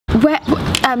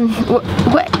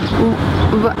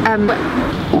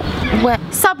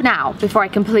Sub now before I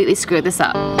completely screw this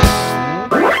up.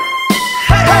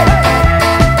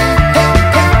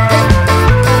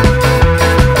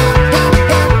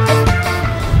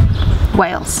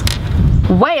 Wales.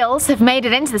 Wales have made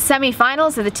it into the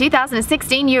semi-finals of the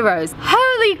 2016 Euros.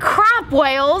 Holy crap,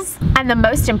 Wales! And the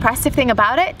most impressive thing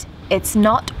about it? It's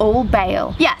not all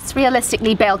Bale. Yes,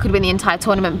 realistically, Bale could win the entire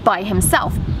tournament by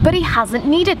himself, but he hasn't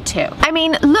needed to. I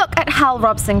mean, look at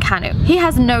robson-kanu. He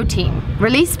has no team.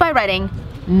 Released by Reading,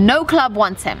 no club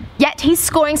wants him. Yet he's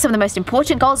scoring some of the most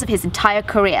important goals of his entire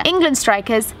career. England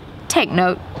strikers, take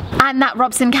note. And that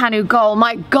robson-kanu goal,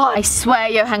 my god, I swear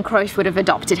Johan Cruyff would have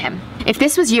adopted him. If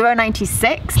this was Euro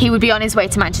 96, he would be on his way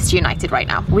to Manchester United right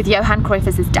now, with Johan Cruyff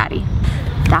as his daddy.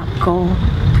 That goal.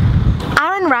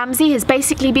 Aaron Ramsey has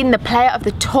basically been the player of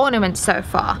the tournament so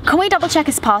far. Can we double check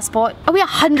his passport? Are we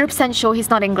 100% sure he's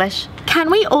not English?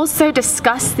 Can we also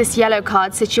discuss this yellow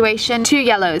card situation? 2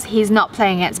 yellows, he's not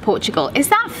playing against Portugal. Is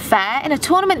that fair in a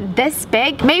tournament this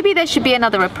big? Maybe there should be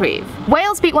another reprieve.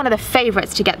 Wales beat one of the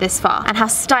favourites to get this far, and how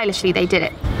stylishly they did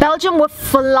it. Belgium were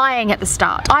flying at the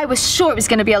start. I was sure it was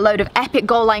going to be a load of epic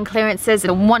goal line clearances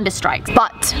and wonder strikes,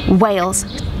 but Wales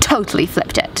totally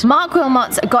flipped it. Mark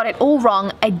Wilmot's got it all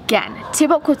wrong again.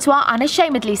 Thibaut Courtois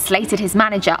unashamedly slated his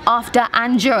manager after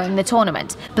and during the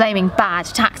tournament, blaming bad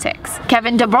tactics.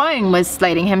 Kevin De Bruyne was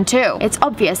slating him too. It's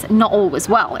obvious not all was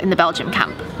well in the Belgium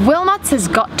camp. Wilmots has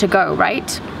got to go, right?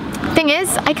 Thing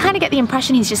is, I kind of get the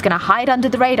impression he's just going to hide under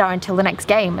the radar until the next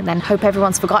game and then hope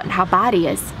everyone's forgotten how bad he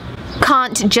is.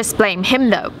 Can't just blame him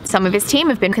though. Some of his team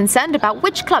have been concerned about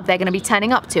which club they're going to be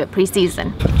turning up to at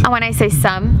pre-season. And when I say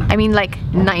some, I mean like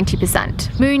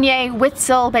 90%. Meunier,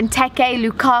 Witsel, Benteke,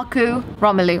 Lukaku,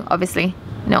 Romelu, obviously.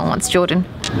 No one wants Jordan.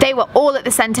 They were all at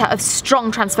the centre of strong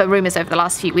transfer rumours over the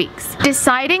last few weeks.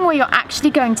 Deciding where you're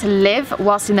actually going to live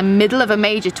whilst in the middle of a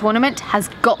major tournament has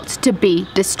got to be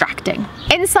distracting.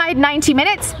 Inside 90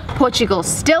 minutes, Portugal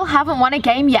still haven't won a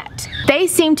game yet. They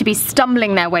seem to be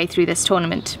stumbling their way through this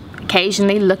tournament,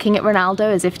 occasionally looking at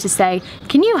Ronaldo as if to say,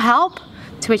 "Can you help?"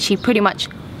 To which he pretty much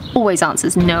always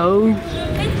answers no.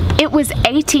 It was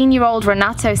 18-year-old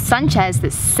Renato Sanchez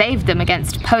that saved them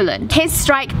against Poland, his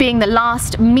strike being the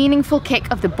last meaningful kick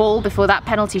of the ball before that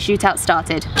penalty shootout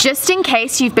started. Just in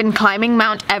case you've been climbing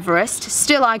Mount Everest,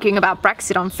 still arguing about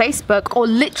Brexit on Facebook, or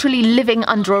literally living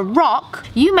under a rock,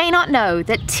 you may not know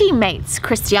that teammates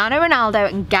Cristiano Ronaldo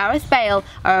and Gareth Bale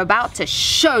are about to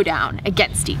showdown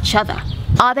against each other.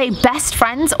 Are they best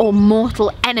friends or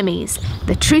mortal enemies?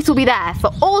 The truth will be there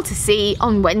for all to see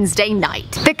on Wednesday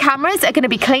night. The cameras are going to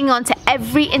be clinging on to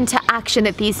every interaction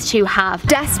that these two have,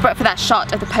 desperate for that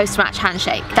shot of the post-match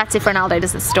handshake. That's if Ronaldo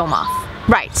doesn't storm off.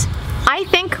 Right. I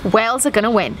think Wales are going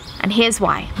to win, and here's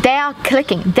why. They are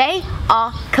clicking. They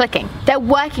are clicking. They're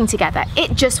working together.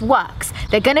 It just works.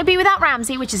 They're going to be without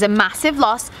Ramsey, which is a massive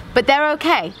loss, but they're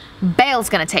okay. Bale's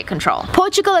going to take control.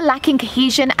 Portugal are lacking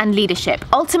cohesion and leadership.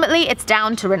 Ultimately, it's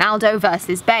down to Ronaldo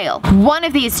versus Bale. One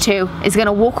of these two is going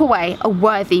to walk away a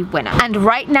worthy winner. And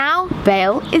right now,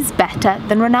 Bale is better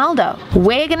than Ronaldo.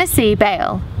 We're going to see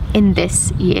Bale in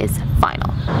this year's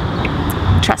final.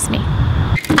 Trust me.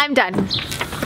 I'm done.